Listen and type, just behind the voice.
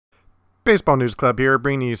Baseball News Club here,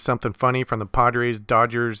 bringing you something funny from the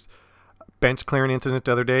Padres-Dodgers bench clearing incident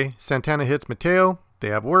the other day. Santana hits Mateo. They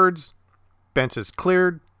have words. Bench is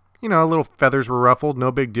cleared. You know, little feathers were ruffled.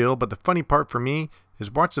 No big deal. But the funny part for me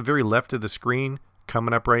is watch the very left of the screen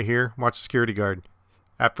coming up right here. Watch the security guard.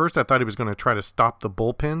 At first, I thought he was going to try to stop the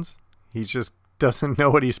bullpens. He just doesn't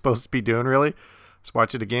know what he's supposed to be doing, really. Let's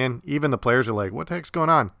watch it again. Even the players are like, what the heck's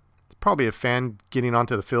going on? It's probably a fan getting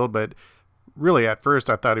onto the field, but really, at first,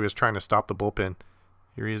 I thought he was trying to stop the bullpen.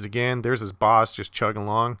 Here he is again. There's his boss just chugging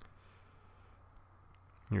along.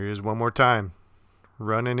 Here he is one more time.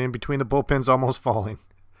 Running in between the bullpens, almost falling.